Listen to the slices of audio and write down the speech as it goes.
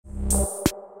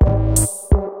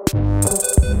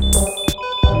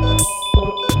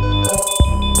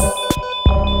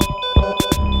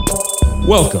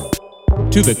Welcome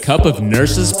to the Cup of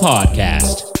Nurses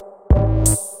podcast.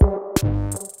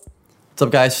 What's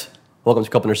up, guys? Welcome to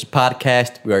Cup of Nurses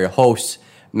podcast. We are your hosts,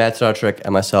 Matt Sartrick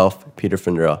and myself, Peter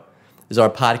Findera. This is our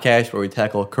podcast where we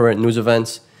tackle current news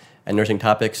events and nursing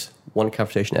topics, one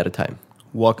conversation at a time.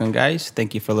 Welcome, guys.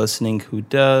 Thank you for listening. Who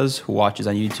does? Who watches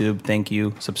on YouTube? Thank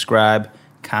you. Subscribe,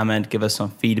 comment, give us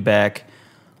some feedback.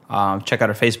 Check out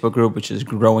our Facebook group, which is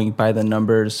growing by the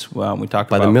numbers. We talk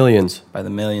By about the millions. By the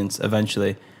millions,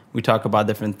 eventually. We talk about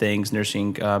different things,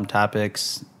 nursing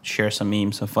topics, share some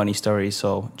memes, some funny stories.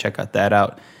 So check that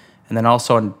out. And then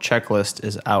also a checklist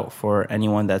is out for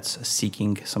anyone that's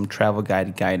seeking some travel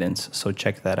guide guidance. So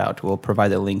check that out. We'll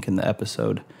provide a link in the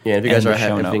episode. Yeah, if you guys are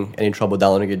having any trouble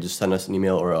downloading it, just send us an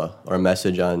email or a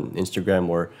message on Instagram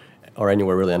or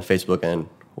anywhere really on Facebook, and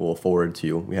we'll forward it to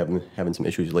you. We have been having some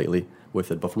issues lately with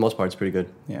it, but for the most part, it's pretty good.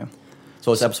 Yeah.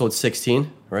 So it's episode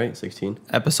 16, right? 16?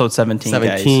 Episode 17,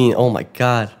 17. guys. Oh, my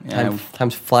God. Yeah.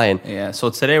 Time's flying. Yeah, so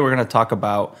today we're going to talk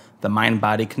about the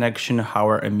mind-body connection, how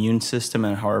our immune system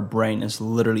and how our brain is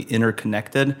literally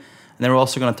interconnected. And then we're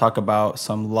also going to talk about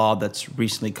some law that's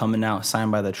recently coming out,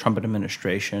 signed by the Trump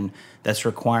administration, that's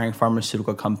requiring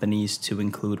pharmaceutical companies to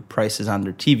include prices on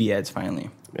their TV ads finally.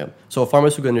 Yeah. So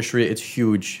pharmaceutical industry, it's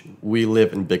huge. We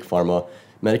live in big pharma.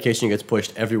 Medication gets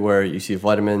pushed everywhere. You see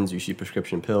vitamins, you see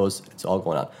prescription pills. It's all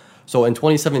going on. So in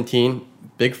 2017,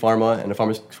 big pharma and the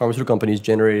pharmaceutical companies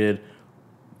generated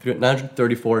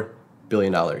 $934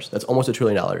 billion. That's almost $1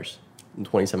 trillion in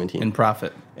 2017. In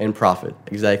profit. In profit,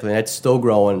 exactly. And it's still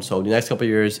growing. So the next couple of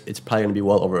years, it's probably going to be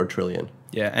well over $1 trillion.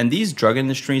 Yeah, and these drug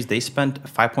industries, they spent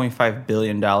 $5.5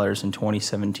 billion in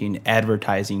 2017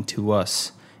 advertising to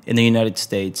us in the United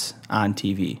States on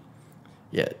TV.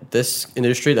 Yeah, this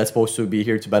industry that's supposed to be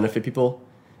here to benefit people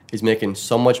is making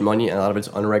so much money, and a lot of it's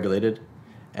unregulated,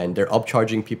 and they're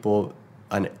upcharging people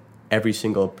on every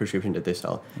single prescription that they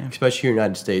sell, especially here in the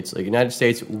United States. Like, United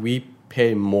States, we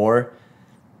pay more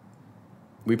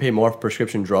for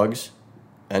prescription drugs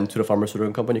and to the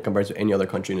pharmaceutical company compared to any other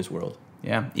country in this world.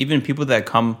 Yeah, even people that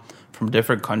come from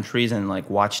different countries and like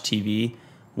watch TV,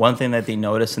 one thing that they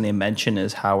notice and they mention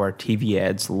is how our TV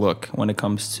ads look when it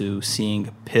comes to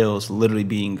seeing pills literally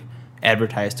being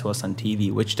advertised to us on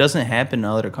TV, which doesn't happen in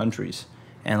other countries.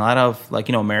 And a lot of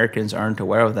Americans aren't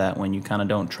aware of that when you kind of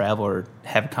don't travel or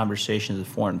have conversations with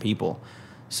foreign people.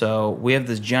 So we have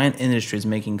this giant industry that's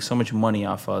making so much money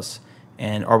off us.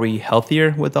 And are we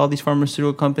healthier with all these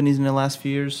pharmaceutical companies in the last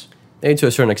few years? Maybe to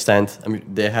a certain extent. I mean,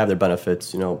 they have their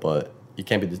benefits, but you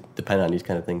can't be dependent on these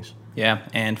kind of things. Yeah,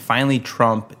 and finally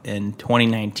Trump in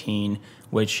 2019,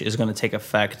 which is going to take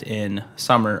effect in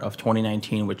summer of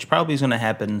 2019, which probably is going to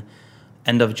happen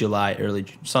end of July,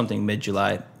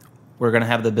 mid-July. We're going to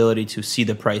have the ability to see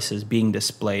the prices being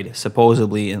displayed,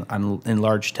 supposedly in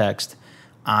large text,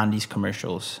 on these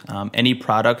commercials. Any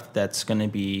product that's going to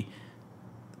be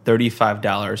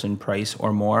 $35 in price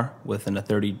or more within a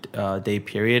 30-day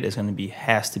period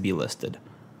has to be listed.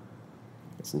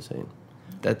 That's insane.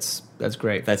 That's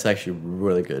great. That's actually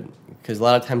really good, because a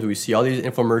lot of times we see all these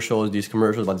infomercials, these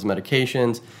commercials about these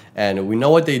medications, and we know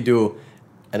what they do,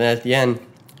 and then at the end,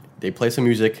 they play some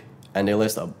music and they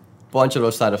list a bunch of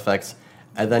those side effects,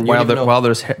 and then while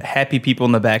there's happy people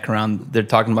in the background, they're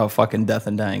talking about fucking death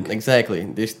and dying. Exactly.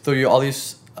 They throw you all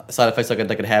these side effects that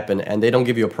could happen, and they don't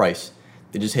give you a price.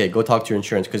 They just, hey, go talk to your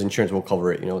insurance because insurance will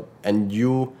cover it, and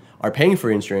you are paying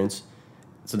for insurance.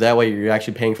 So that way you're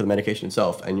actually paying for the medication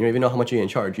itself, and you don't even know how much you're in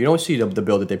charge. You don't see the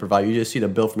bill that they provide. You just see the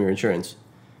bill from your insurance.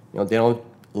 They don't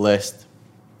list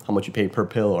how much you pay per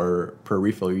pill or per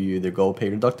refill. You either go pay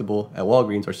your deductible at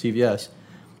Walgreens or CVS,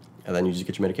 and then you just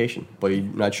get your medication. But you're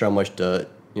not sure how much the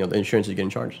insurance is getting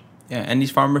charged. Yeah, and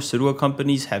these pharmaceutical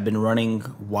companies have been running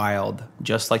wild,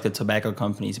 just like the tobacco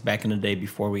companies back in the day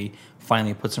before we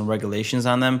finally put some regulations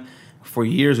on them. For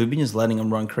years, we've been just letting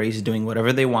them run crazy, doing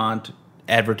whatever they want,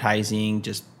 advertising,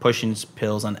 just pushing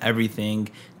pills on everything,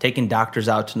 taking doctors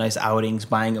out to nice outings,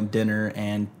 buying them dinner,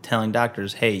 and telling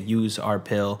doctors, hey, use our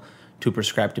pill to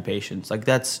prescribe to patients. Like,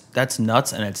 that's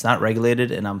nuts, and it's not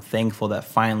regulated, and I'm thankful that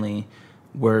finally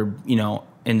we're,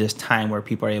 in this time where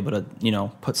people are able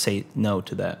to, say no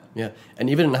to that. Yeah, and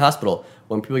even in the hospital,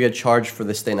 when people get charged for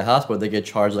the stay in the hospital, they get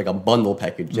charged like a bundle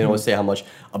package. They don't say how much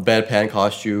a bedpan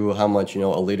costs you, how much, a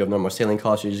liter of normal saline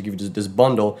costs you. They just give you this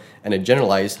bundle, and they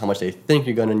generalize how much they think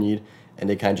you're going to need, and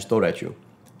they kind of just throw it at you.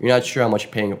 You're not sure how much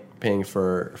you're paying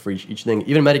for each thing.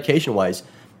 Even medication-wise,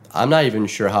 I'm not even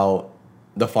sure how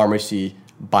the pharmacy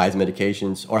buys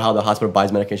medications or how the hospital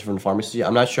buys medication from the pharmacy.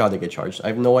 I'm not sure how they get charged. I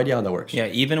have no idea how that works. Yeah,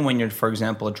 even when you're, for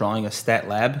example, drawing a stat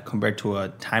lab compared to a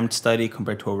timed study,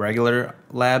 compared to a regular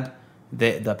lab,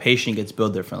 the patient gets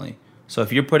billed differently. So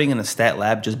if you're putting in a stat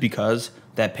lab just because,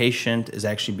 that patient is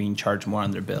actually being charged more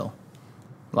on their bill.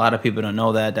 A lot of people don't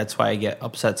know that. That's why I get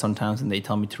upset sometimes when they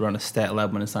tell me to run a stat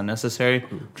lab when it's not necessary.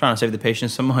 I'm trying to save the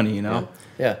patient some money, you know?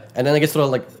 Yeah. And then it gets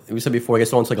thrown, like we said before, it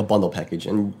gets thrown into like a bundle package,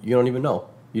 and you don't even know.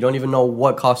 You don't even know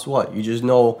what costs what. You just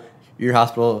know your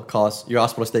hospital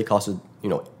stay costs,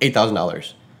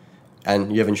 $8,000,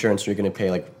 and you have insurance, so you're going to pay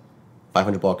like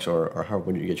 $500 or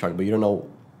however you get charged, but you don't know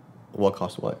what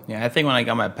costs what. Yeah, I think when I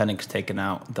got my appendix taken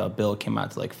out, the bill came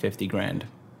out to like $50,000.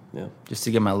 Yeah. Just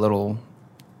to get my little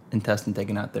intestine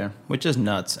taken out there, which is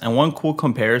nuts. And one cool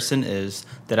comparison is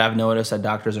that I've noticed that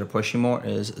doctors are pushing more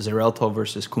is Xarelto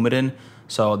versus Coumadin.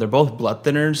 So they're both blood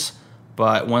thinners,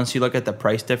 but once you look at the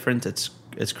price difference,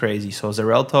 it's crazy. So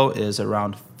Xarelto is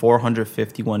around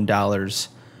 $451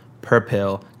 per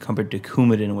pill compared to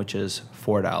Coumadin, which is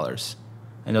 $4.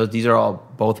 And these are all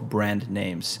both brand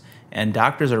names. And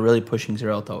doctors are really pushing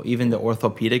Xarelto. Even the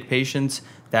orthopedic patients,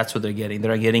 that's what they're getting.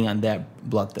 They're getting on that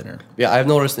blood thinner. Yeah, I've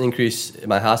noticed an increase in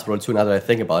my hospital too. Now that I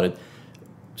think about it,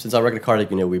 since I'm regular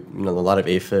cardiac, a lot of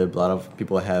AFib, a lot of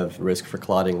people have risk for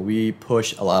clotting. We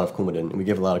push a lot of Coumadin, and we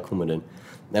give a lot of Coumadin.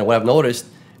 And what I've noticed,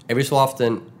 every so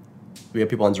often, we have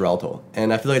people on Xarelto,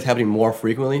 and I feel like it's happening more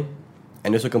frequently.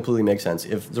 And this would completely make sense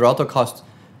if Xarelto costs,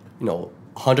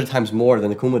 100 times more than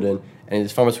the Coumadin, and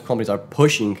these pharmaceutical companies are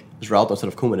pushing Xarelto instead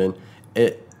of Coumadin.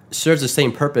 It serves the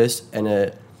same purpose,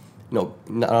 and not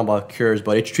about cures,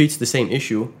 but it treats the same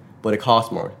issue, but it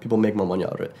costs more. People make more money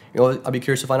out of it. I'd be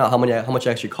curious to find out how much it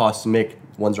actually costs to make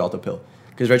one Xarelto pill,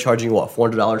 because they're charging what,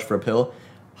 $400 for a pill.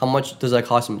 How much does that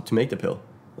cost them to make the pill?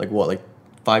 Like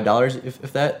 $5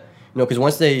 if that? Because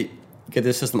once they get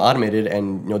this system automated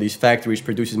and these factories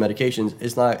produce these medications,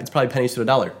 it's probably pennies to the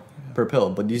dollar per pill,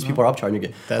 but these people are upcharging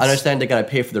it. I understand they gotta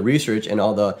pay for the research and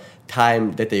all the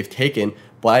time that they've taken,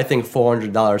 but I think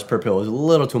 $400 per pill is a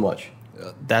little too much.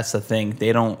 That's the thing.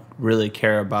 They don't really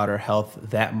care about our health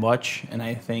that much, and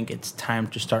I think it's time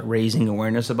to start raising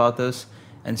awareness about this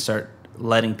and start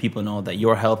letting people know that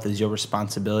your health is your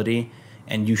responsibility,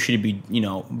 and you should be,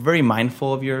 very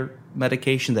mindful of your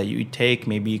medication that you take.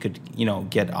 Maybe you could,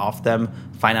 get off them,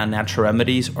 find out natural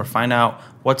remedies, or find out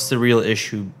what's the real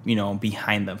issue,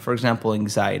 behind them. For example,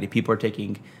 anxiety. People are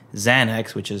taking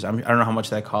Xanax, which is, I don't know how much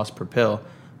that costs per pill,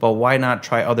 but why not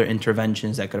try other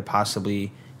interventions that could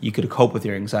possibly, you could cope with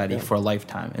your anxiety for a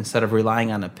lifetime instead of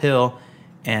relying on a pill,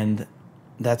 and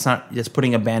that's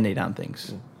putting a Band-Aid on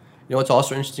things. What's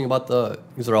also interesting about the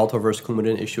Xarelto versus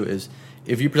Coumadin issue is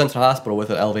if you present to the hospital with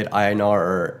an elevated INR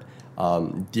or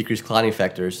decreased clotting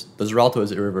factors, the Xarelto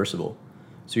is irreversible.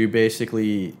 So you're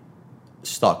basically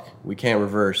stuck. We can't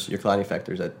reverse your clotting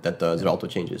factors that the Xarelto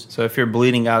changes. So if you're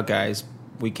bleeding out, guys,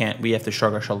 we have to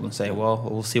shrug our shoulders and say, well,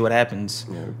 we'll see what happens.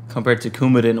 Yeah. Compared to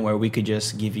Coumadin, where we could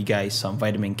just give you guys some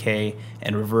vitamin K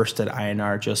and reverse that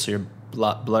INR just so your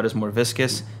blood is more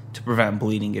viscous to prevent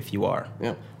bleeding if you are.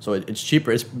 Yeah. So it's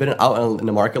cheaper. It's been out in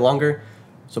the market longer,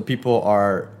 so people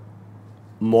are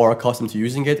more accustomed to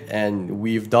using it, and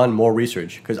we've done more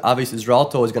research because obviously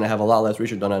Xarelto is going to have a lot less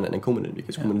research done on it than Coumadin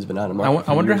because Coumadin's been out in the market.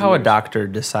 I wonder how a doctor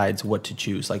decides what to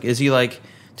choose. Like, is he like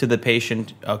to the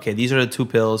patient, okay, these are the two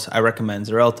pills I recommend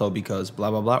Xarelto because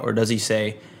blah blah blah, or does he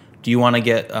say, do you want to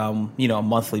get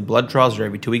monthly blood draws or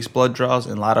every 2 weeks blood draws?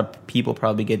 And a lot of people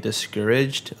probably get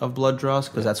discouraged of blood draws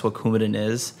because that's what Coumadin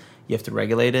is. You have to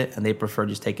regulate it, and they prefer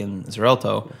just taking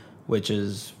Xarelto, which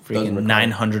is freaking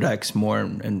 900x more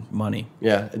in money.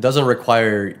 Yeah, it doesn't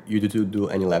require you to do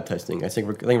any lab testing. I think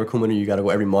for Coumadin, you got to go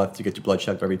every month to get your blood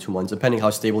checked, every 2 months, depending how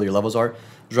stable your levels are.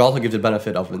 Xarelto gives the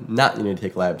benefit of not needing to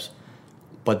take labs,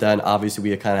 but then obviously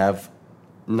we kind of have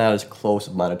not as close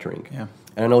monitoring. Yeah,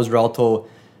 and I know Xarelto,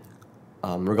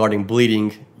 regarding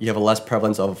bleeding, you have a less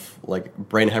prevalence of like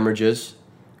brain hemorrhages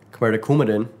compared to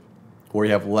Coumadin, where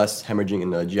you have less hemorrhaging in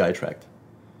the GI tract.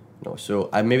 So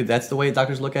maybe that's the way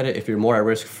doctors look at it. If you're more at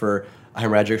risk for a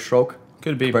hemorrhagic stroke,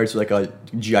 could be compared to like a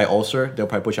GI ulcer, they'll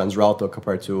probably put you on Xarelto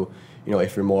compared to,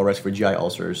 if you're more at risk for GI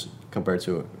ulcers compared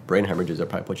to brain hemorrhages, they'll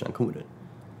probably put you on Coumadin.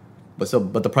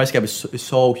 But the price gap is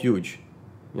so huge,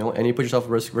 and you put yourself at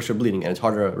risk of bleeding, and it's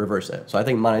harder to reverse that. So I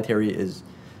think monetary is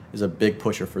a big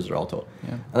pusher for Xarelto.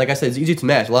 Yeah. And like I said, it's easy to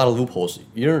match. A lot of loopholes.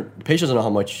 Patients don't know how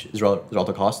much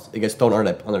Xarelto costs. It gets thrown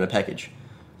under the package.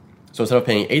 So instead of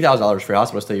paying $8,000 for your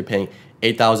hospital stay, you're paying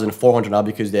 $8,400 now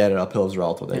because they added a pill of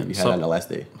Xarelto that you had on the last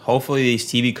day. Hopefully these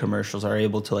TV commercials are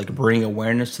able to bring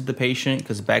awareness to the patient,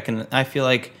 because I feel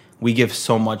like we give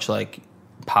so much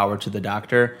power to the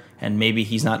doctor, and maybe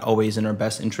he's not always in our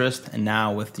best interest. And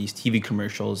now with these TV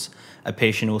commercials, a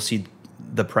patient will see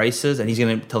the prices and he's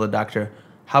going to tell the doctor,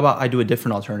 how about I do a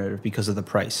different alternative because of the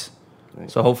price?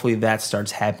 So hopefully that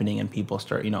starts happening and people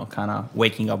start, kind of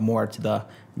waking up more to the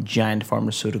giant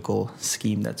pharmaceutical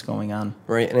scheme that's going on.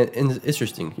 Right, and it's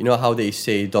interesting. You know how they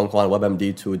say don't go on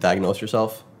WebMD to diagnose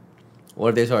yourself? What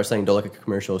if they start saying don't look at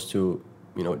commercials to,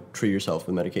 treat yourself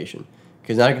with medication?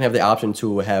 Because now you can have the option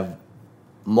to have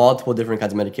multiple different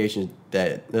kinds of medications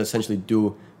that essentially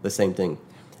do the same thing.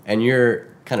 And you're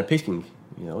kind of picking,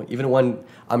 even when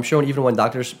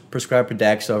doctors prescribe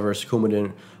Pradaxa versus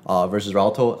Coumadin versus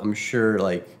Ralto, I'm sure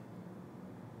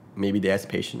maybe they ask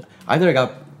the patient. I've never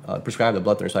got prescribed a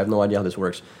blood thinner, so I have no idea how this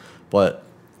works. But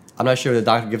I'm not sure if the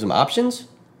doctor gives them options,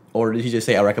 or did he just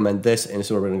say, I recommend this, and this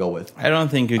is what we're going to go with? I don't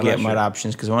think you I'm get not much sure.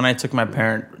 options, because when I took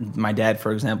my dad,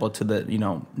 for example, to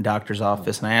the doctor's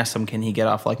office, and I asked him, can he get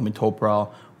off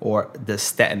metoprolol or the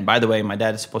statin? By the way, my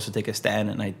dad is supposed to take a statin,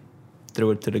 and I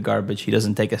threw it to the garbage. He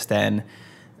doesn't take a statin.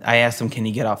 I asked him, can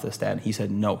he get off the statin? He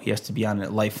said no, he has to be on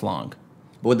it lifelong.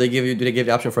 But did they give you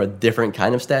the option for a different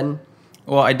kind of statin?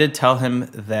 Well, I did tell him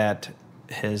that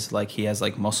he has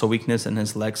muscle weakness in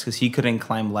his legs, because he couldn't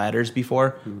climb ladders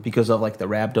before because of the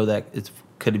rhabdo that it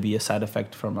could be a side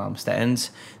effect from statins.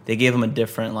 They gave him a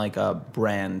different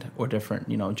brand or different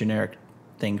generic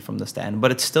thing from the statin,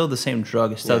 but it's still the same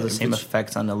drug. It still has the same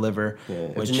effects on the liver.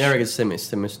 Yeah, generic is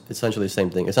essentially the same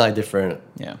thing. It's not a different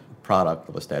product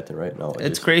of a statin, right? No,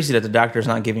 it's crazy that the doctor's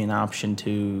not giving an option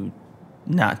to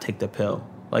not take the pill.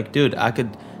 Dude, I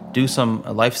could do some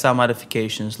lifestyle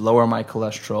modifications, lower my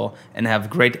cholesterol, and have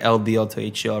great LDL to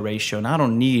HDL ratio. And I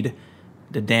don't need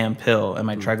the damn pill, and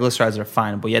my triglycerides are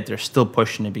fine, but yet they're still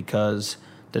pushing it because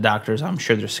the doctors, I'm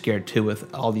sure they're scared too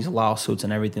with all these lawsuits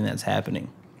and everything that's happening.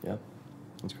 Yeah,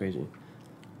 that's crazy.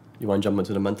 You want to jump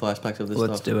into the mental aspects of this stuff?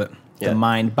 Let's do it. Yeah. The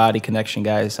mind-body connection,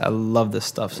 guys. I love this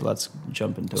stuff, so let's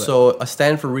jump into it. So a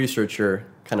Stanford researcher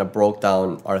kind of broke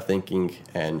down our thinking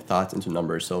and thoughts into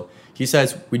numbers. So he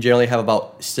says we generally have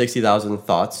about 60,000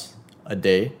 thoughts a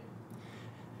day,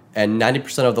 and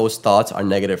 90% of those thoughts are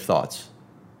negative thoughts.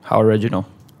 How original.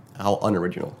 How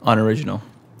unoriginal. Unoriginal.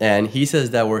 And he says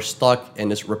that we're stuck in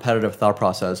this repetitive thought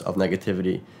process of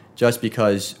negativity just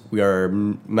because we are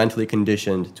mentally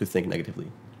conditioned to think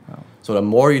negatively. Wow. So the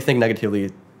more you think negatively,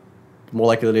 the more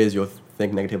likely it is you'll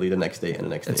think negatively the next day and the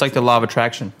next day. It's like the law of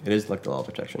attraction. It is like the law of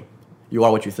attraction. You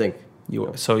are what you think.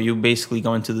 So you basically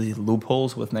go into the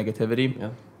loopholes with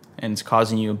negativity, and it's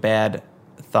causing you bad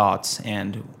thoughts.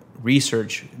 And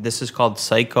research, this is called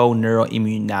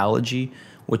psychoneuroimmunology,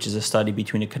 which is a study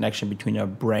between a connection between our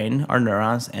brain, our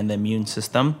neurons, and the immune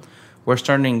system. We're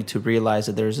starting to realize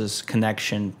that there's this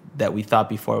connection that we thought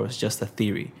before was just a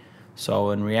theory.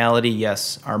 So in reality,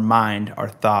 yes, our mind, our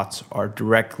thoughts are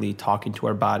directly talking to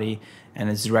our body, and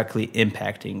it's directly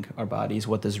impacting our bodies,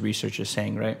 what this research is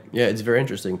saying, right? Yeah, it's very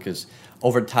interesting because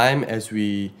over time, as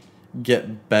we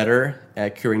get better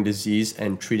at curing disease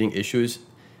and treating issues,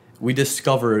 we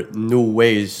discover new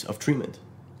ways of treatment.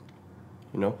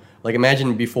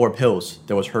 Imagine before pills,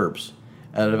 there was herbs.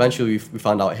 And eventually we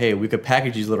found out, hey, we could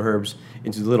package these little herbs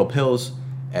into little pills,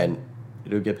 and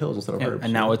it would get pills instead of herbs.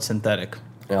 And now it's synthetic.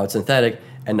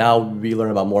 And now we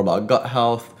learn more about gut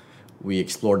health. We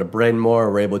explore the brain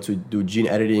more. We're able to do gene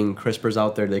editing. CRISPR's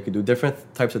out there. They could do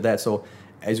different types of that. So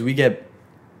as we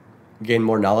gain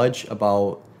more knowledge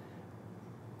about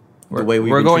the way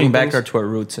we're going back to our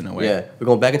roots in a way. Yeah, we're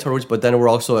going back into our roots, but then we're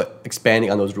also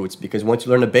expanding on those roots, because once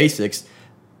you learn the basics,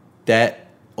 that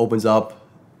opens up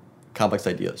complex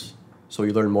ideas. So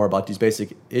you learn more about these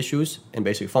basic issues and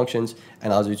basic functions,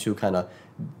 and allows you to kind of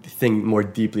think more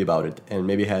deeply about it, and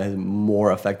maybe has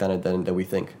more effect on it than we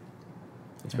think.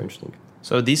 It's very interesting.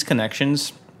 So these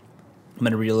connections, I'm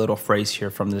going to read a little phrase here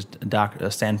from this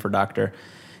Stanford doctor.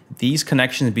 These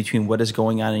connections between what is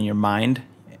going on in your mind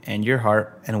and your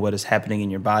heart and what is happening in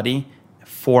your body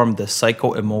form the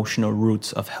psycho-emotional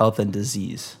roots of health and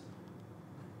disease.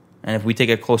 And if we take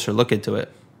a closer look into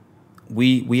it,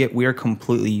 we are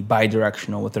completely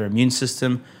bidirectional with our immune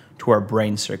system to our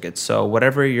brain circuits. So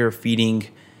whatever you're feeding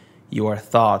your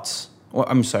thoughts,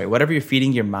 whatever you're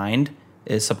feeding your mind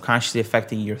is subconsciously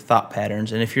affecting your thought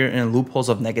patterns. And if you're in loopholes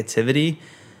of negativity,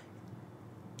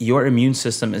 your immune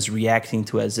system is reacting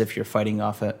to as if you're fighting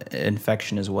off an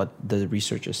infection, is what the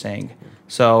research is saying.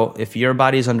 So if your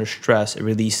body is under stress, it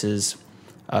releases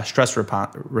a stress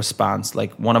response.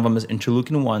 Like one of them is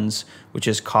interleukin-1s, which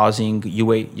is causing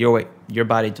your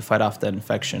body to fight off the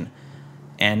infection.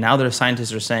 And now the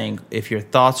scientists are saying if your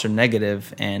thoughts are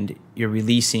negative and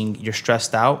you're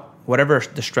stressed out, whatever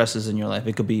the stress is in your life,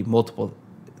 it could be multiple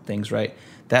things, right?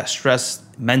 That stress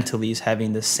mentally is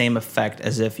having the same effect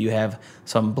as if you have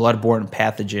some bloodborne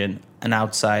pathogen, an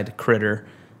outside critter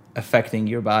affecting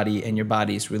your body, and your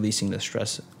body is releasing the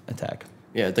stress attack.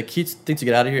 Yeah, the key thing to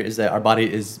get out of here is that our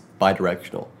body is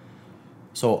bidirectional.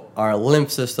 So our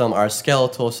lymph system, our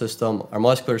skeletal system, our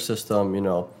muscular system,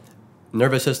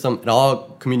 nervous system, it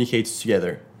all communicates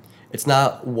together. It's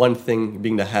not one thing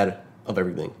being the head of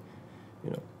everything.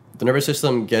 The nervous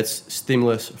system gets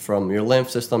stimulus from your lymph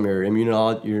system, your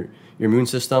immune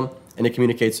system, and it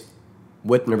communicates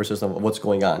with the nervous system of what's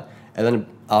going on. And then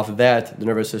off of that, the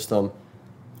nervous system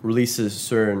releases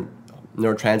certain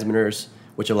neurotransmitters,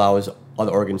 which allows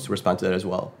other organs to respond to that as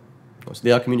well. So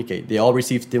they all communicate. They all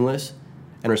receive stimulus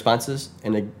and responses,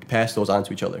 and they pass those on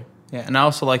to each other. Yeah, and I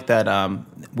also like that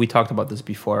we talked about this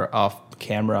before off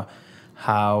camera,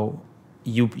 how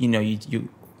you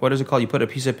what is it called? You put a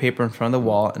piece of paper in front of the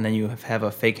wall, and then you have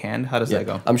a fake hand. How does that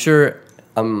go? I'm sure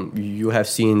you have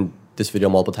seen this video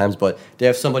multiple times, but they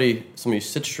have somebody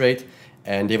sit straight,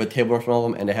 and they have a table in front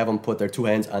of them, and they have them put their two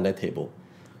hands on that table,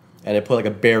 and they put like a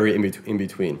barrier in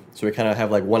between. So we kind of have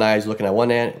like one eye is looking at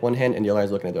one hand, and the other eye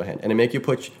is looking at the other hand, and they make you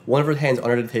put one of your hands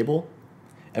under the table,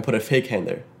 and put a fake hand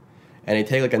there, and they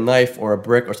take like a knife or a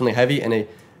brick or something heavy, and they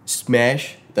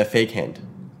smash that fake hand.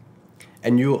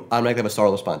 And you automatically have a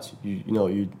startle response.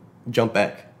 You jump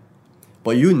back.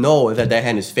 But you know that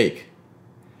hand is fake.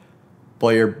 But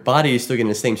your body is still getting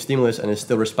the same stimulus and it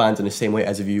still responds in the same way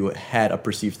as if you had a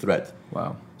perceived threat.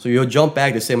 Wow. So you'll jump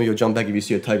back the same way you'll jump back if you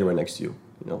see a tiger right next to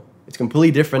you. It's completely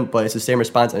different, but it's the same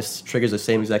response and it triggers the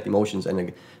same exact emotions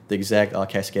and the exact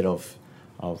cascade of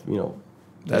the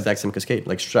exact same cascade,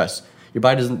 like stress. Your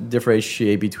body doesn't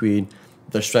differentiate between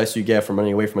the stress you get from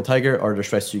running away from a tiger or the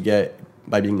stress you get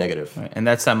by being negative. Right. And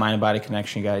that's that mind-body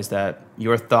connection, guys, that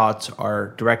your thoughts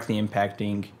are directly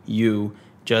impacting you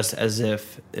just as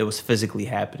if it was physically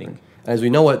happening. And as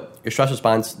we know what your stress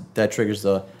response, that triggers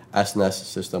the SNS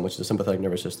system, which is the sympathetic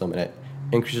nervous system, and it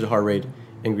increases heart rate,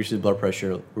 increases blood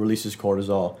pressure, releases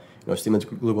cortisol, stimulates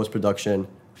glucose production,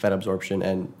 fat absorption,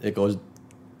 and it goes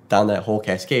down that whole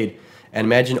cascade. And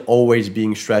imagine always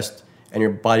being stressed and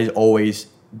your body's always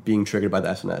being triggered by the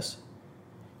SNS.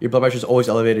 Your blood pressure is always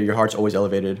elevated, your heart's always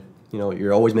elevated,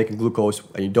 you're always making glucose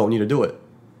and you don't need to do it.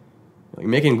 You're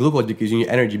making glucose because you need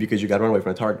energy because you got to run away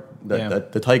from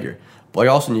the tiger. But you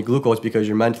also need glucose because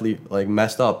you're mentally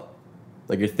messed up.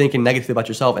 You're thinking negatively about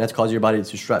yourself and that's causing your body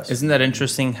to stress. Isn't that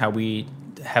interesting how we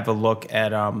have a look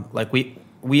at,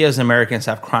 we as Americans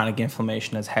have chronic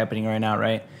inflammation that's happening right now,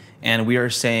 right? And we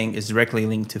are saying is directly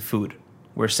linked to food.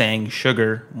 We're saying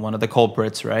sugar, one of the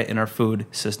culprits, right, in our food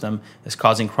system, is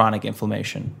causing chronic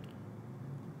inflammation.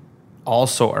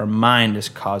 Also, our mind is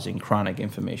causing chronic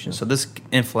inflammation. So this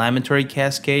inflammatory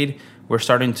cascade, we're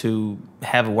starting to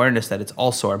have awareness that it's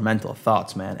also our mental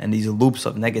thoughts, man. And these loops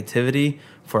of negativity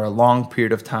for a long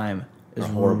period of time is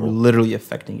horrible, literally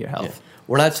affecting your health. Yeah.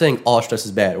 We're not saying all stress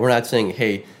is bad. We're not saying,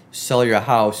 hey, sell your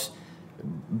house,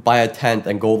 buy a tent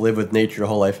and go live with nature your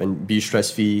whole life and be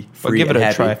stress-free, free, but give it and a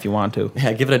happy. try if you want to.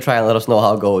 Yeah, give it a try and let us know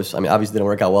how it goes. I mean, obviously it didn't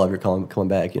work out well if you're coming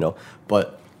back,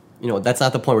 But, that's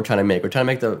not the point we're trying to make. We're trying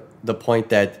to make the point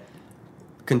that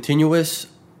continuous,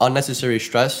 unnecessary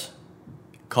stress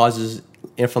causes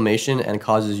inflammation and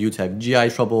causes you to have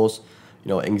GI troubles,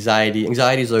 anxiety.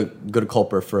 Anxiety is a good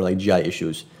culprit for GI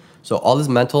issues. So all this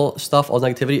mental stuff, all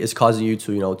this negativity is causing you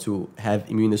to, to have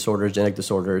immune disorders, genetic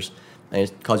disorders, and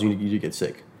it's causing you to get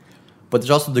sick. But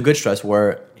there's also the good stress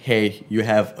where, hey, you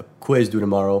have a quiz due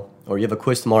tomorrow, or you have a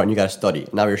quiz tomorrow and you got to study.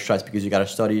 Now you're stressed because you got to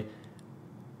study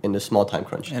in the small time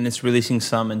crunch. And it's releasing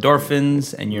some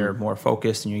endorphins, and you're more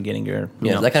focused, and you're getting your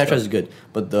that kind of stress is good.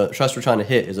 But the stress we're trying to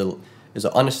hit is an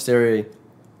unnecessary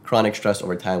chronic stress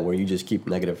over time where you just keep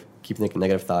thinking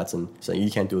negative thoughts and saying,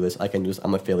 you can't do this, I can't do this,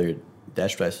 I'm a failure. That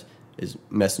stress is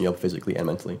messing you up physically and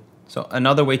mentally. So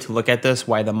another way to look at this,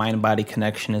 why the mind-body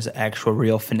connection is an actual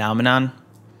real phenomenon,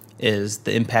 is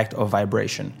the impact of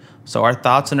vibration. So our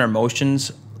thoughts and our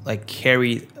emotions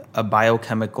carry a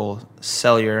biochemical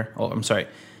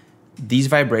these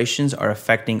vibrations are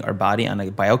affecting our body on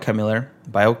a biochemical,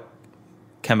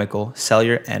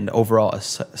 cellular, and overall a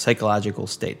physiological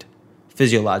state.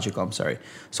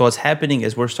 So what's happening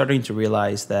is we're starting to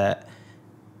realize that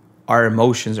our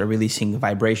emotions are releasing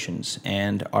vibrations,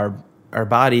 and our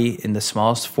body in the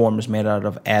smallest form is made out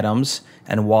of atoms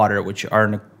and water, which are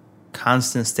in a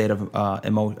constant state of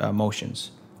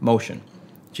motion.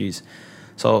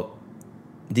 So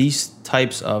these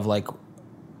types of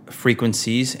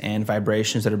frequencies and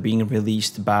vibrations that are being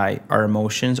released by our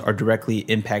emotions are directly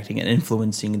impacting and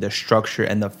influencing the structure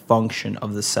and the function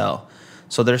of the cell.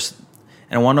 So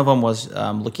and one of them was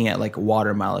looking at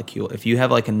water molecule. If you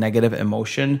have a negative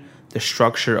emotion, the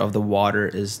structure of the water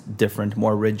is different,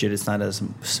 more rigid. It's not as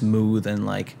smooth and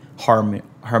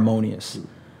harmonious.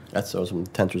 That's those some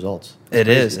intense results. It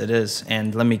is.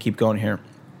 And let me keep going here.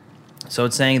 So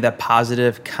it's saying that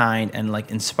positive, kind, and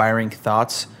like inspiring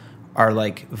thoughts are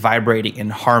like vibrating in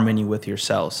harmony with your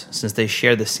cells, since they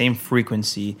share the same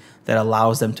frequency that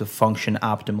allows them to function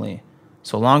optimally.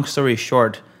 So long story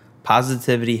short,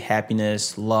 positivity,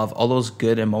 happiness, love, all those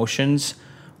good emotions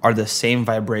are the same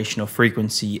vibrational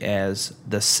frequency as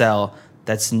the cell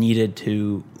that's needed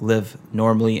to live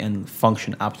normally and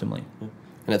function optimally.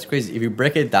 And that's crazy. If you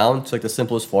break it down to like the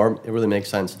simplest form, it really makes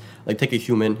sense. Like take a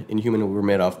human. In human, we're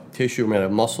made of tissue, we're made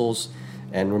of muscles,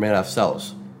 and we're made of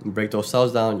cells. You break those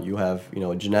cells down, you have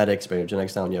genetics. Break your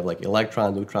genetics down, you have like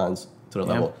electrons, neutrons to the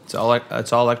level. It's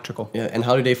all electrical. Yeah. And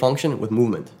how do they function? With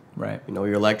movement. Right.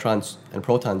 Your electrons and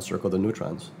protons circle the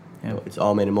neutrons. Yeah. It's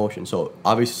all made in motion. So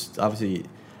obviously,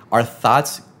 our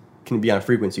thoughts can be on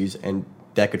frequencies, and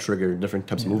that could trigger different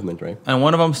types of movement, right? And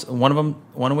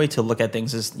one way to look at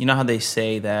things is, how they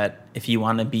say that if you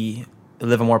want to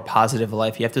live a more positive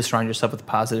life, you have to surround yourself with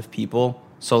positive people.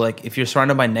 So like if you're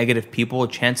surrounded by negative people,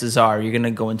 chances are you're going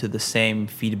to go into the same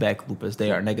feedback loop as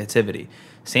they are, negativity.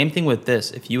 Same thing with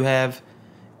this. If you are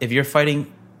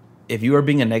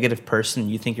being a negative person,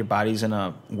 you think your body's going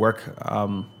to work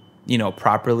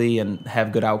properly and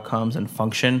have good outcomes and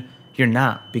function, you're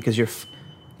not, because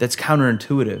that's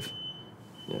counterintuitive.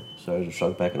 Yeah, sorry, there's a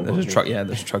truck backing up. There's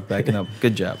a truck backing up.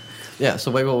 Good job. Yeah,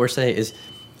 so what we're saying is,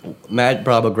 Matt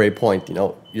brought up a great point.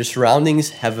 Your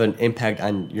surroundings have an impact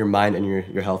on your mind and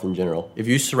your health in general. If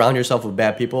you surround yourself with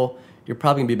bad people, you're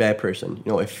probably going to be a bad person.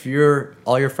 If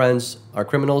all your friends are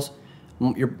criminals,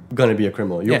 you're going to be a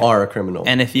criminal. You are a criminal.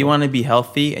 And if you want to be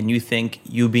healthy and you think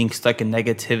you being stuck in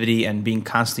negativity and being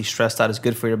constantly stressed out is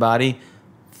good for your body,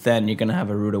 then you're going to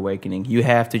have a rude awakening. You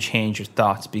have to change your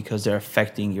thoughts because they're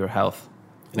affecting your health.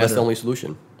 And that's the only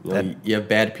solution. You have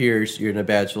bad peers, you're in a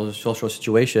bad social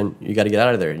situation, you got to get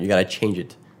out of there. You got to change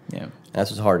it. Yeah. And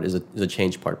that's what's hard, is a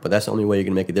change part. But that's the only way you're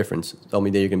going to make a difference. It's the only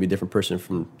day you're going to be a different person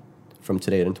from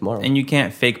today and tomorrow. And you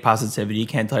can't fake positivity. You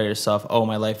can't tell yourself, oh,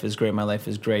 my life is great,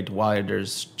 while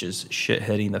there's just shit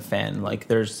hitting the fan. Like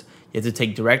you have to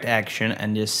take direct action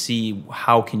and just see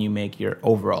how can you make your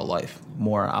overall life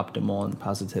more optimal and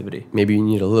positivity. Maybe you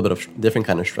need a little bit of different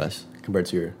kind of stress compared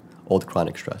to your old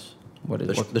chronic stress.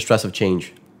 The stress of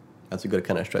change. That's a good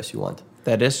kind of stress you want.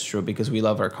 That is true, because we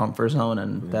love our comfort zone,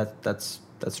 and that's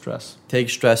stress. Take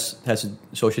stress that's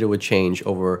associated with change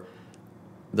over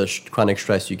the chronic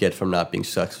stress you get from not being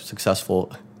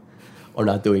successful or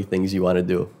not doing things you want to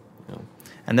do.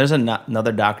 And there's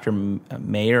another Dr.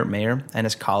 Mayer and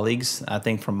his colleagues, I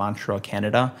think from Montreal,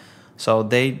 Canada. So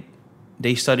they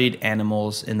studied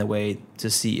animals in the way to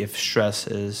see if stress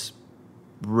is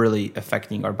really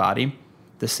affecting our body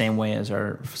the same way as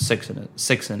our sickness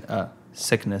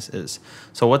is.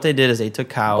 So what they did is they took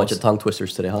cows. Bunch of tongue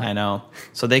twisters today, huh? I know.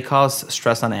 So they caused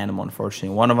stress on animal,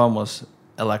 unfortunately. One of them was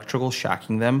electrical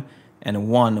shocking them, and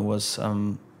one was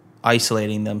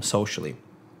isolating them socially.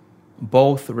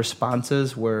 Both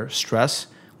responses were stress,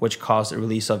 which caused a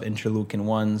release of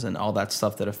interleukin-1s and all that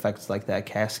stuff that affects like that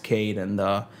cascade and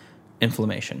the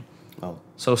inflammation. Oh.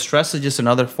 So stress is just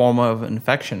another form of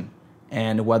infection.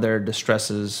 And whether the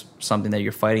stress is something that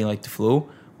you're fighting like the flu,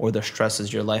 or the stress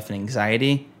is your life and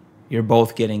anxiety, you're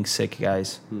both getting sick,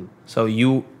 guys. So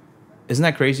isn't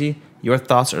that crazy? Your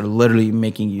thoughts are literally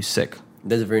making you sick.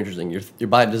 That's very interesting. Your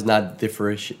body does not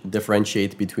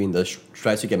differentiate between the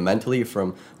stress you get mentally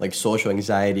from like social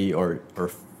anxiety or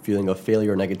feeling of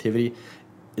failure or negativity.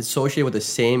 It's associated with the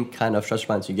same kind of stress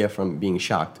response you get from being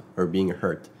shocked or being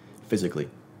hurt physically.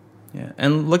 Yeah,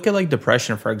 and look at like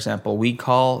depression, for example. We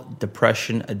call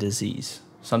depression a disease,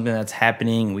 something that's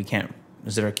happening.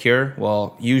 Is there a cure?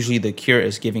 Well, usually the cure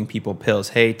is giving people pills.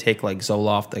 Hey, take like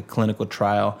Zoloft, a clinical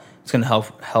trial. It's going to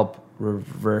help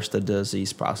reverse the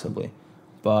disease possibly.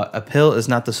 But a pill is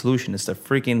not the solution. It's the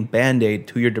freaking Band-Aid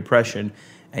to your depression,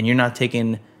 and you're not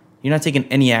taking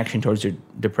any action towards your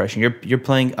depression. You're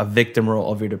playing a victim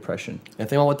role of your depression. And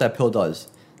think about what that pill does.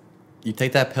 You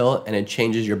take that pill and it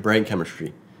changes your brain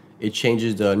chemistry. It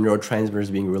changes the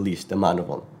neurotransmitters being released, the amount of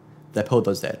them. That pill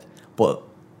does that. But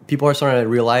people are starting to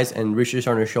realize, and research is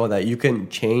starting to show, that you can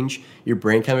change your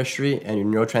brain chemistry and your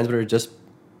neurotransmitters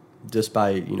just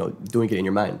by doing it in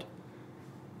your mind.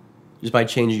 Just by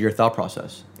changing your thought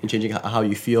process and changing how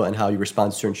you feel and how you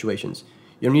respond to certain situations.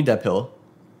 You don't need that pill.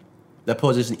 That pill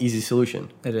is just an easy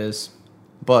solution. It is.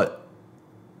 But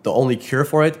the only cure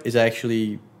for it is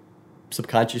actually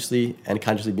subconsciously and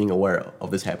consciously being aware of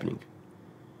this happening.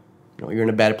 You're in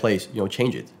a bad place.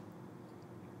 Change it.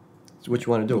 It's what you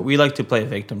want to do. We like to play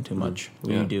victim too much.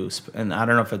 We do. And I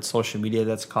don't know if it's social media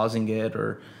that's causing it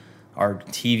or our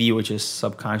TV, which is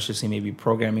subconsciously maybe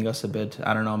programming us a bit.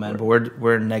 I don't know, man. But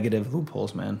we're in negative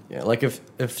loopholes, man. Yeah, like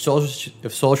if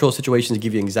social situations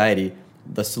give you anxiety,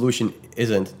 the solution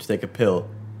isn't to take a pill.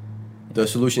 The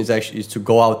solution is to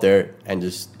go out there and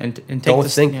just And take don't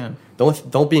this, think yeah.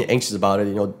 don't be anxious about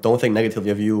it. Don't think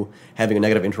negatively of you having a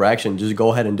negative interaction. Just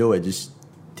go ahead and do it. Just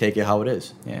take it how it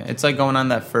is. Yeah, it's like going on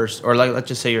that first, or like let's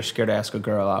just say you're scared to ask a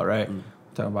girl out, right?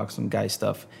 Talking about some guy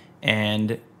stuff,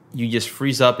 and you just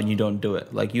freeze up and you don't do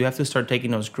it. Like you have to start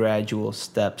taking those gradual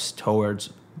steps towards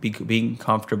being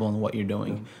comfortable in what you're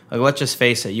doing. Like let's just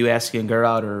face it, you asking a girl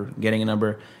out or getting a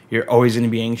number, you're always going to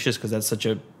be anxious because that's such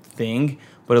a thing.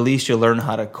 But at least you'll learn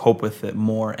how to cope with it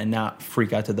more and not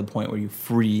freak out to the point where you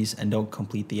freeze and don't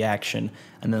complete the action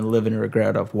and then live in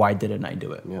regret of why didn't I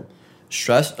do it? Yeah.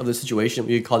 Stress of the situation,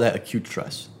 we call that acute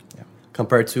stress. Yeah.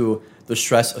 Compared to the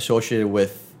stress associated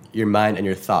with your mind and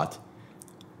your thought.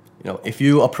 If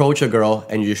you approach a girl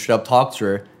and you straight up talk to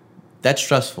her, that's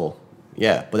stressful.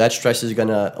 Yeah, but that stress is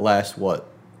gonna last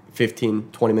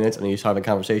 15, 20 minutes, and then you start having a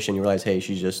conversation, you realize, hey,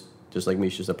 she's just like me,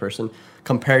 she's just a person.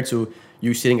 Compared to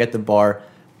you sitting at the bar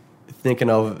thinking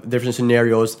of different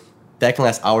scenarios, that can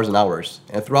last hours and hours.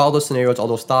 And throughout all those scenarios, all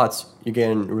those thoughts, you're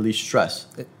getting released stress.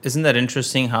 Isn't that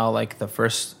interesting how like the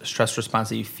first stress response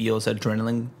that you feel is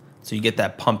adrenaline? So you get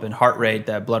that pump in heart rate,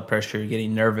 that blood pressure, you're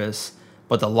getting nervous.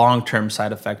 But the long-term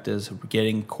side effect is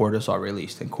getting cortisol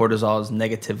released. And cortisol is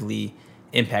negatively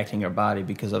impacting your body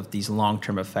because of these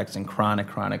long-term effects and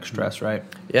chronic stress, right?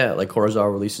 Yeah, like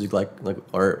cortisol releases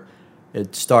or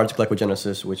it starts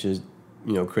glycogenesis, which is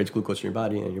creates glucose in your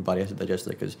body, and your body has to digest it.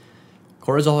 Because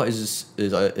cortisol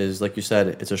is like you said,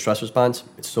 it's a stress response.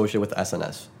 It's associated with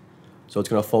SNS, so it's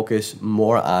going to focus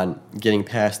more on getting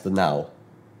past the now.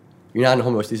 You're not in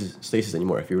homeostasis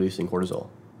anymore if you're releasing cortisol.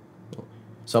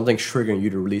 Something's triggering you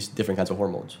to release different kinds of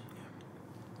hormones.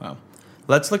 Wow.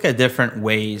 Let's look at different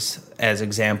ways as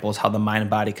examples how the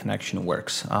mind-body connection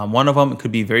works. One of them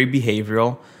could be very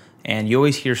behavioral, and you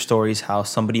always hear stories how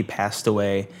somebody passed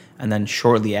away and then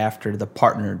shortly after the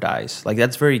partner dies. Like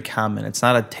that's very common. It's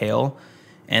not a tale,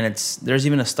 and there's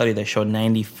even a study that showed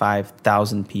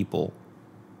 95,000 people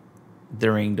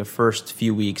during the first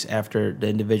few weeks after the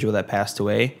individual that passed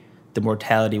away, the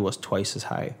mortality was twice as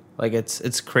high. Like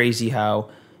it's crazy how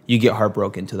you get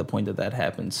heartbroken to the point that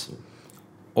happens.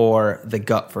 Or the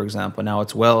gut, for example. Now,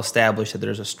 it's well established that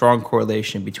there's a strong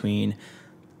correlation between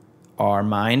our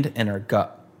mind and our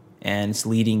gut. And it's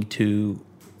leading to,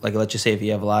 like, let's just say if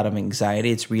you have a lot of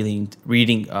anxiety, it's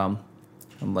I'm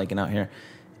blanking out here.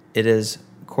 It is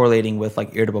correlating with,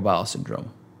 like, irritable bowel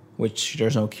syndrome, which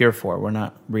there's no cure for. We're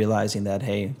not realizing that,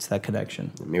 hey, it's that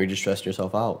connection. Maybe just stress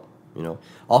yourself out,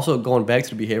 Also, going back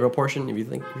to the behavioral portion, if you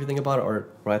think about it, or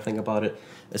when I think about it,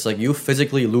 it's like you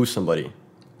physically lose somebody.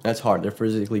 That's hard. They're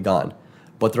physically gone.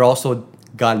 But they're also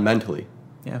gone mentally.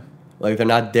 Yeah. Like, they're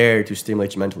not there to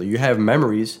stimulate you mentally. You have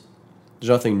memories. There's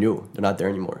nothing new. They're not there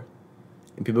anymore.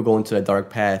 And people go into that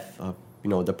dark path of,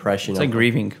 depression. It's like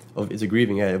grieving. It's a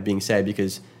grieving, of being sad,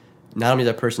 because not only is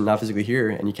that person not physically here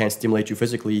and you can't stimulate you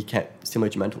physically, you can't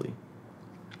stimulate you mentally.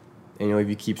 And, if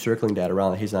you keep circling that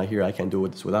around, he's not here, I can't do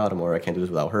this without him, or I can't do this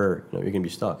without her, you're going to be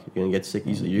stuck. You're going to get sick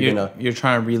easily. You're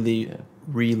trying to really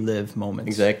relive moments.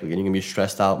 Exactly. And you're going to be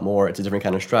stressed out more. It's a different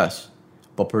kind of stress,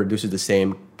 but produces the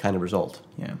same kind of result.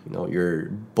 Yeah. Your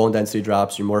bone density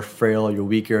drops, you're more frail, you're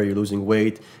weaker, you're losing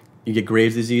weight. You get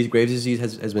Graves' disease. Graves' disease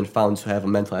has been found to have a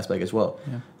mental aspect as well.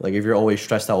 Yeah. Like, if you're always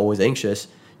stressed out, always anxious,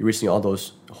 you're releasing all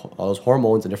those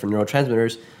hormones and different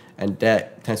neurotransmitters, and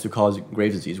that tends to cause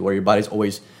Graves' disease, where your body's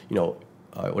always,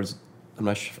 what is it? I'm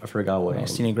not sure. I forgot what.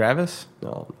 Myasthenia gravis?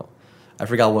 No. I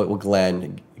forgot what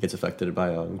gland gets affected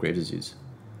by Graves' disease.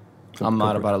 I'm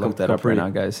not about to look that up right now,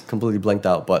 guys. Completely blanked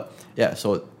out. But yeah,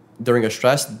 so during a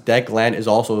stress, that gland is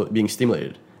also being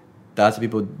stimulated. That's why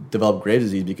people develop Graves'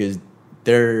 disease, because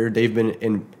they've been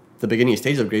in the beginning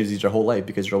stages of Graves' disease their whole life,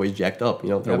 because they're always jacked up.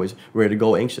 They're always ready to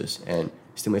go, anxious, and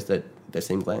stimulates that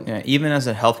same gland. Yeah, even as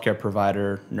a healthcare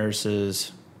provider,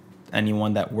 nurses,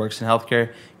 anyone that works in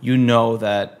healthcare,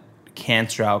 that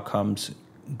cancer outcomes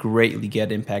greatly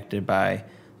get impacted by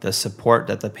the support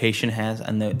that the patient has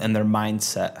and their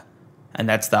mindset. And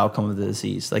that's the outcome of the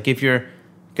disease. Like, if you're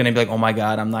going to be like, oh my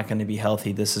God, I'm not going to be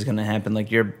healthy, this is going to happen.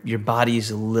 Like, your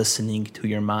body's listening to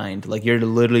your mind. Like, you're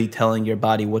literally telling your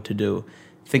body what to do.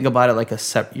 Think about it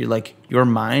like your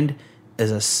mind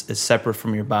is separate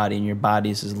from your body, and your body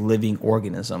is a living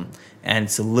organism. And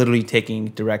it's literally taking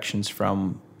directions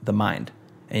from the mind.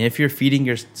 And if you're feeding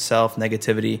yourself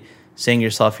negativity, saying to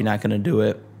yourself you're not going to do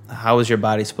it, how is your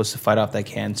body supposed to fight off that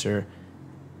cancer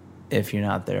if you're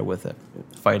not there with it,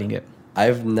 fighting it?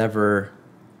 I've never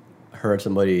heard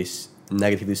somebody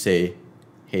negatively say,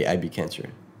 "Hey, I beat cancer."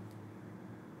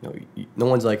 No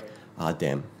one's like, "Ah,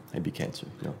 damn, I beat cancer."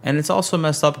 And it's also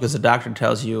messed up because the doctor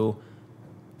tells you,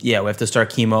 yeah, we have to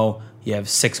start chemo. You have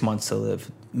 6 months to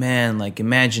live. Man, like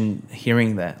imagine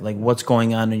hearing that. Like what's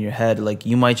going on in your head? Like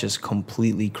you might just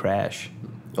completely crash.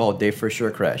 Oh, they for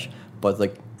sure crash. But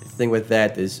like the thing with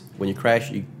that is when you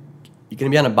crash, you're gonna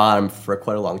be on the bottom for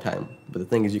quite a long time. But the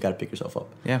thing is, you gotta pick yourself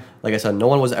up. Yeah. Like I said, no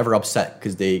one was ever upset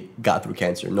because they got through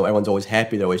cancer. No, everyone's always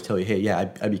happy. They always tell you, "Hey, yeah,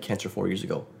 I beat cancer 4 years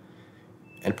ago,"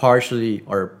 and partially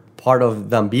or part of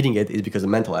them beating it is because of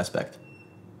the mental aspect.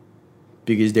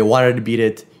 Because they wanted to beat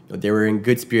it. They were in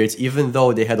good spirits, even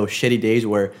though they had those shitty days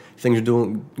where things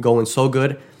were going so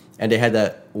good, and they had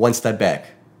that one step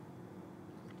back.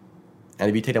 And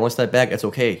if you take that one step back, it's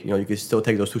okay. You can still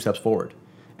take those 2 steps forward.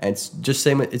 And it's just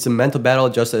same. It's a mental battle,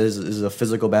 just as is a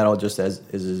physical battle, just as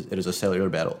it is a cellular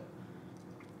battle.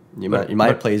 Your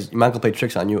mind can play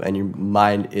tricks on you, and your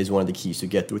mind is one of the keys to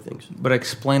get through things. But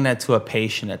explain that to a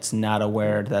patient that's not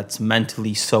aware, that's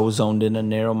mentally so zoned in and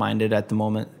narrow-minded at the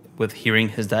moment with hearing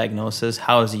his diagnosis.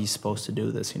 How is he supposed to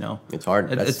do this? It's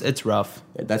hard. It's rough.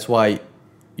 That's why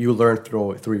you learn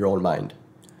through your own mind.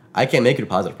 I can't make you a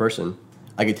positive person.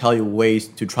 I can tell you ways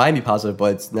to try and be positive,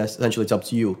 but essentially it's up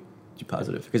to you to be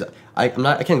positive. Because I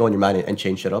can't go in your mind and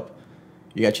change shit up.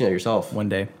 You got to change it yourself. One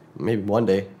day. Maybe one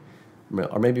day.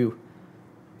 Or maybe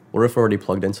we're already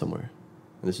plugged in somewhere.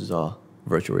 And this is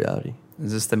virtual reality.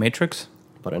 Is this the Matrix?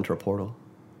 But enter a portal.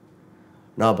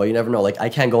 No, but you never know. Like, I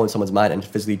can't go in someone's mind and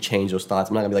physically change those thoughts.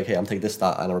 I'm not going to be like, "Hey, I'm taking this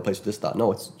thought and I'll replace it with this thought."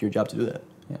 No, it's your job to do that.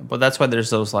 Yeah, but that's why there's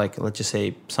those, like, let's just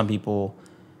say some people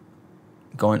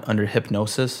going under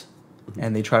hypnosis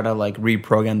and they try to, like,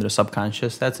 reprogram their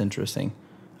subconscious. That's interesting.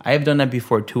 I have done that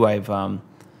before, too.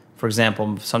 For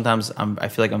example, sometimes I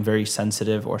feel like I'm very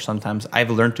sensitive, or sometimes I've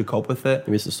learned to cope with it.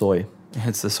 Maybe it's the soy.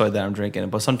 It's the soy that I'm drinking.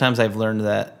 But sometimes I've learned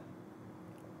that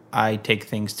I take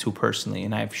things too personally,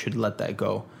 and I should let that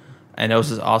go. And there was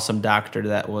this awesome doctor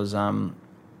that was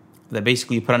that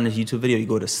basically you put on this YouTube video, you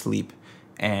go to sleep,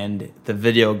 and the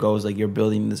video goes like you're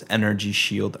building this energy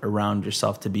shield around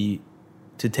yourself to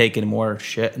take in more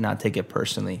shit and not take it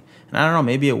personally. And I don't know,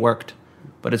 maybe it worked,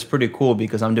 but it's pretty cool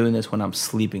because I'm doing this when I'm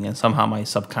sleeping, and somehow my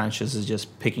subconscious is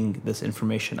just picking this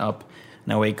information up,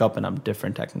 and I wake up and I'm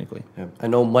different technically. Yeah. I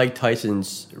know Mike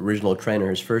Tyson's original trainer,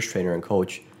 his first trainer and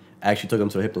coach, actually took him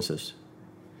to a hypnotist,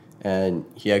 and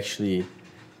he actually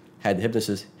had the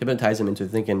hypnotist hypnotize him into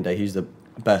thinking that he's the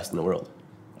best in the world.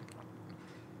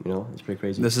 It's pretty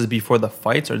crazy. This is before the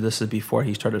fights, or this is before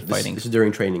he started fighting? This is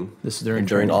during training. This is during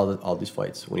training. training. all these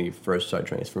fights when he first started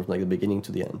training, from like the beginning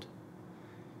to the end.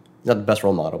 He's not the best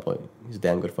role model, but he's a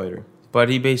damn good fighter. But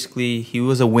he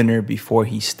was a winner before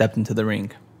he stepped into the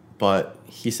ring. But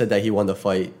he said that he won the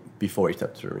fight before he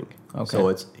stepped to the ring. Okay.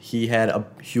 So he had a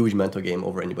huge mental game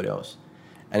over anybody else.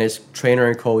 And his trainer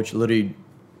and coach literally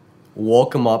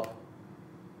woke him up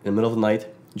in the middle of the night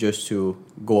just to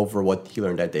go over what he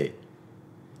learned that day.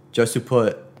 Just to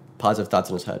put positive thoughts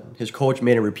in his head. His coach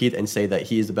made him repeat and say that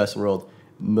he is the best in the world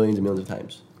millions and millions of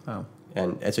times. Oh.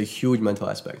 And it's a huge mental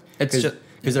aspect.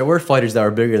 Because there were fighters that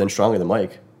were bigger than stronger than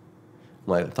Mike.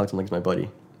 I talked to him like he's my buddy.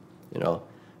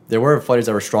 There were fighters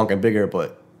that were stronger and bigger,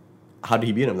 but how did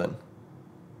he beat him then?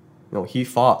 He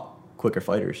fought quicker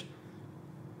fighters.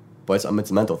 But it's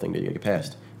a mental thing that you get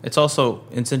past. It's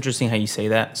interesting how you say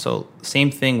that. So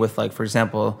same thing with, like, for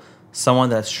example, someone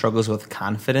that struggles with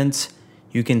confidence,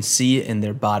 you can see it in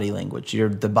their body language.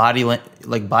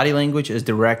 Body language is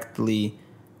directly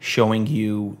showing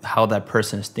you how that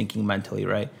person is thinking mentally,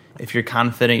 right? If you're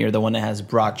confident, you're the one that has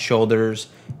broad shoulders.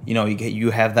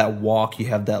 You have that walk, you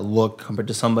have that look, compared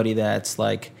to somebody that's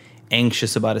like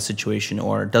anxious about a situation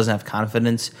or doesn't have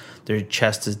confidence. Their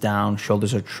chest is down,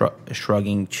 shoulders are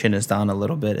shrugging, chin is down a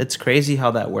little bit. It's crazy how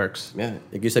that works. Yeah,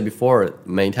 like you said before,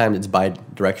 many times it's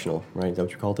bi-directional, right? Is that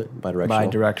what you called it?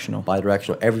 Bi-directional.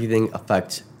 Bi-directional. Everything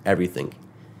affects everything.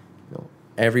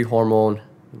 Every hormone,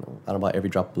 I don't know about every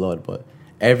drop of blood, but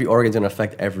every organ's going to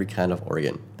affect every kind of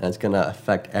organ, and it's going to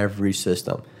affect every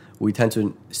system. We tend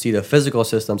to see the physical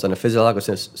systems and the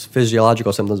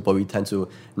physiological symptoms, but we tend to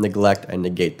neglect and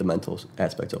negate the mental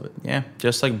aspects of it. Yeah,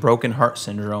 just like broken heart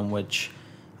syndrome, which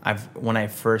when I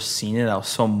first seen it, I was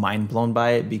so mind blown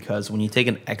by it, because when you take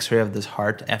an X-ray of this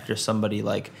heart after somebody,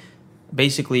 like,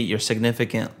 basically your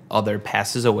significant other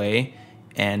passes away,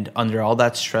 and under all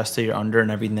that stress that you're under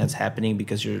and everything that's happening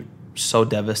because you're so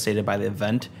devastated by the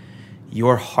event,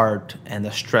 your heart and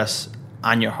the stress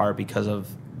on your heart because of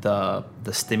the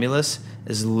stimulus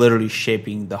is literally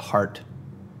shaping the heart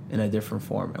in a different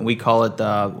form. And we call it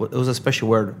it was a special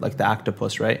word, like the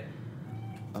octopus, right?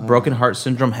 Broken heart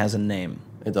syndrome has a name.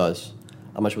 It does.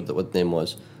 I'm not sure what the name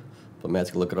was, but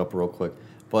Matt's gonna look it up real quick.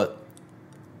 But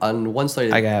on one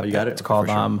study, I got, you got it. It's Okay, called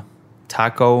for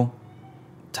sure.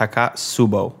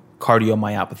 Takotsubo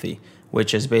cardiomyopathy,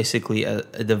 which is basically a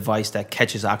device that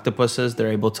catches octopuses.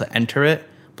 They're able to enter it,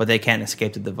 but they can't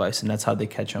escape the device, and that's how they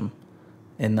catch them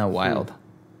in the wild.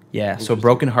 Yeah, so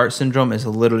broken heart syndrome is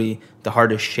literally the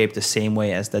heart is shaped the same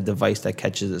way as the device that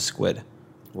catches a squid.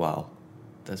 Wow,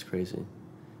 that's crazy.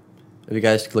 If you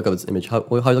guys could look up this image, how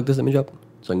do you look this image up?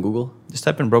 It's on Google. Just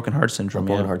type in broken heart syndrome.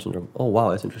 Broken yeah. heart syndrome. Oh wow,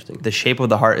 that's interesting. The shape of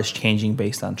the heart is changing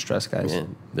based on stress, guys. Yeah,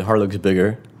 the heart looks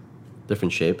bigger,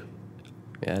 different shape.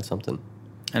 Yeah, that's something.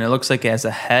 And it looks like it has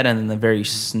a head and then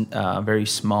a very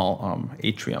small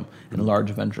atrium and large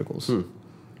ventricles.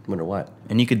 Wonder why.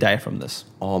 And you could die from this.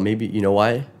 Oh, maybe you know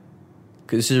why?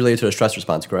 Because this is related to the stress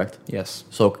response, correct? Yes.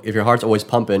 So if your heart's always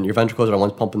pumping, your ventricles are the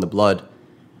ones pumping the blood.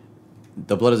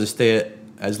 The blood doesn't stay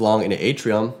as long in the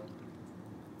atrium,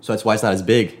 so that's why it's not as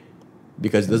big.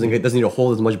 Because it doesn't need to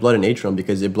hold as much blood in the atrium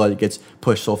because the blood gets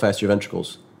pushed so fast to your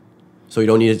ventricles. So you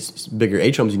don't need bigger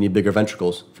atriums, you need bigger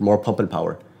ventricles for more pumping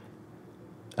power.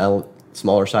 And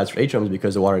smaller size for atriums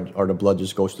because the water or the blood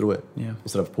just goes through it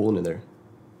instead of pooling in there.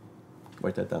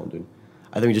 Write that down, dude.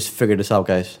 I think we just figured this out,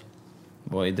 guys.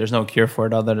 Boy, there's no cure for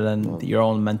it other than your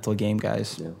own mental game,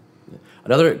 guys. Yeah.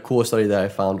 Another cool study that I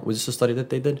found, was this a study that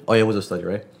they did? Oh, yeah, it was a study,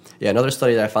 right? Yeah, another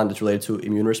study that I found that's related to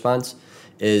immune response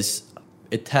is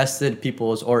it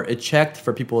checked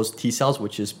for people's T cells,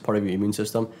 which is part of your immune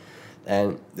system.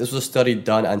 And this was a study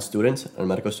done on students, on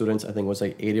medical students. I think it was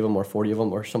like 80 of them or 40 of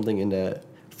them or something in the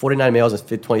 49 males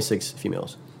and 26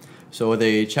 females. So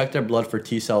they checked their blood for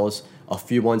T cells a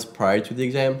few months prior to the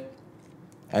exam,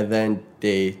 and then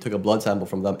they took a blood sample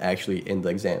from them actually in the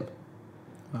exam.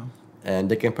 Wow.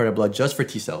 And they compared their blood just for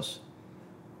T cells.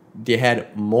 They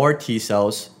had more T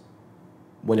cells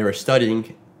when they were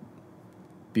studying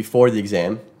before the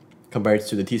exam compared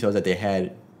to the T cells that they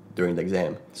had during the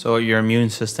exam. So your immune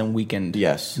system weakened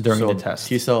during the test.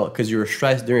 T cell, because you were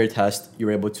stressed during your test, you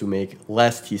were able to make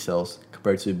less T cells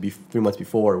compared to 3 months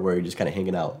before where you're just kind of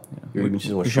hanging out. Your immune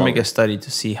system was We should make stronger. a study to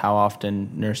see how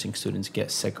often nursing students get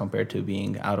sick compared to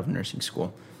being out of nursing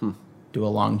school. Do a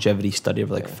longevity study of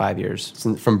 5 years.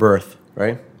 From birth,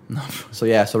 right? So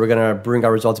we're gonna bring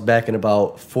our results back in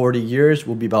about 40 years.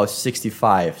 We'll be about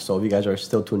 65. So if you guys are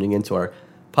still tuning into our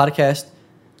podcast,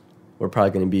 we're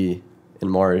probably gonna be in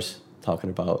Mars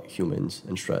talking about humans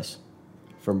and stress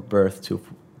from birth to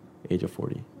age of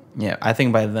 40. Yeah, I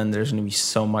think by then there's going to be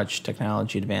so much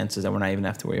technology advances that we're not even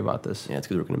have to worry about this. Yeah, it's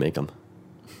because we're gonna make them.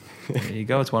 There you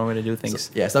go. It's one way to do things.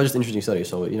 So, it's not just an interesting study.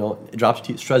 So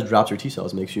stress drops your T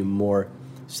cells, makes you more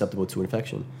susceptible to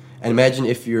infection. And imagine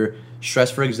if you're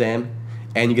stressed for exam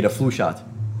and you get a flu shot,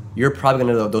 you're probably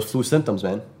gonna have those flu symptoms,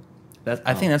 man.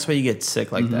 I think that's why you get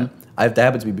sick like that. That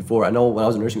happened to me before. I know when I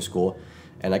was in nursing school,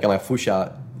 and I got my flu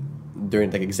shot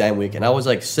during exam week, and I was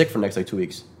sick for the next 2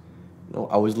 weeks.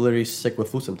 I was literally sick with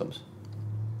flu symptoms.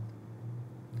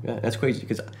 Yeah, that's crazy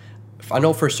because I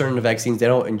know for certain vaccines they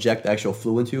don't inject the actual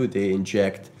flu into you; they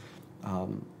inject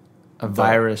A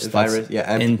virus that's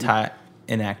yeah,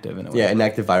 inactive in a way. Yeah,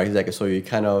 inactive virus, exactly. So you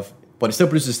but it still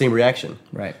produces the same reaction.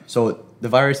 Right. So the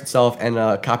virus itself and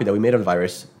a copy that we made of the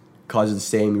virus causes the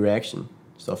same reaction.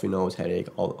 Stuffy nose, headache,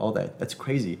 all that. That's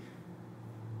crazy.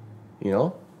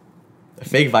 A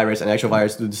fake virus and actual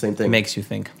virus do the same thing. It makes you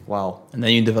think. Wow. And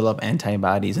then you develop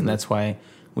antibodies, and that's why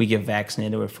we get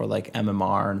vaccinated for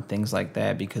MMR and things like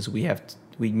that, because we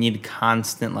need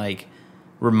constant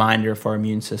reminder for our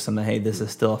immune system that, hey, this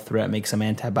is still a threat. Make some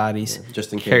antibodies,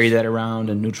 just in case. Carry that around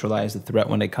and neutralize the threat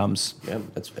when it comes. Yeah,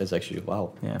 that's actually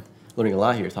wow. Yeah. Learning a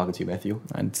lot here talking to you, Matthew.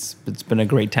 It's been a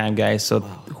great time, guys. So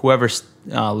whoever's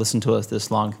listened to us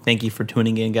this long, thank you for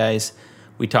tuning in, guys.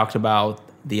 We talked about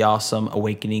the awesome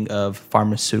awakening of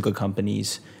pharmaceutical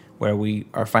companies, where we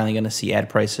are finally going to see ad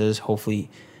prices.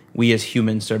 Hopefully, we as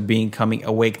humans are becoming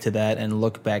awake to that and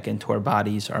look back into our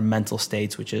bodies, our mental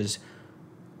states, which is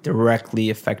directly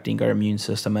affecting our immune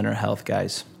system and our health,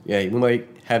 guys. Yeah, we might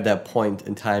have that point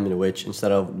in time in which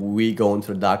instead of we going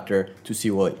to the doctor to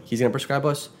see what he's going to prescribe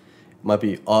us, it might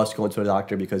be us going to the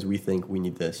doctor because we think we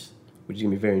need this, which is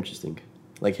going to be very interesting.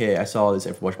 Hey, I saw this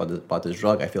information about this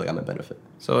drug. I feel like I'm a benefit.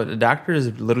 So the doctor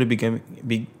is literally going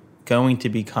to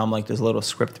become this little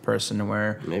script person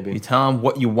where you tell him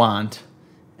what you want,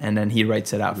 and then he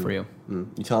writes it out for you.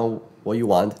 You tell him what you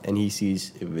want, and he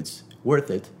sees if it's worth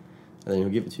it, and then he'll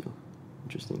give it to you.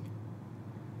 Interesting.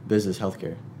 Business,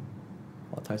 healthcare,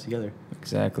 all ties together.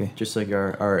 Exactly. Just like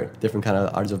our different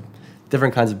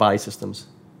kinds of body systems,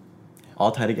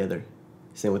 all tie together.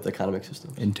 Same with the economic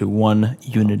system. Into one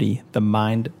unity, the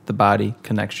mind, the body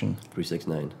connection.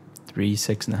 369.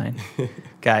 369.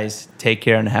 Guys, take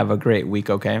care and have a great week,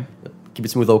 okay? Keep it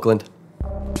smooth, Oakland.